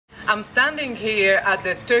I'm standing here at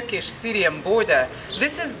the Turkish-Syrian border.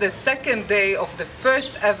 This is the second day of the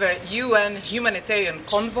first ever UN humanitarian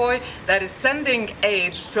convoy that is sending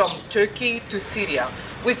aid from Turkey to Syria.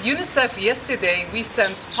 With UNICEF yesterday we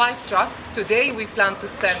sent 5 trucks. Today we plan to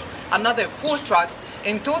send another 4 trucks.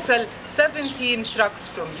 In total, 17 trucks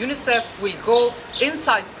from UNICEF will go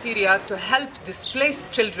inside Syria to help displaced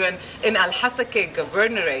children in Al-Hasakeh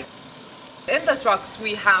governorate. In the trucks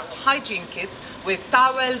we have hygiene kits with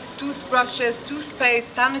towels, toothbrushes, toothpaste,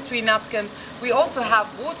 sanitary napkins. We also have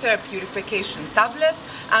water purification tablets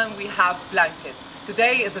and we have blankets.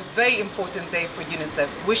 Today is a very important day for UNICEF.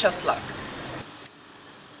 Wish us luck.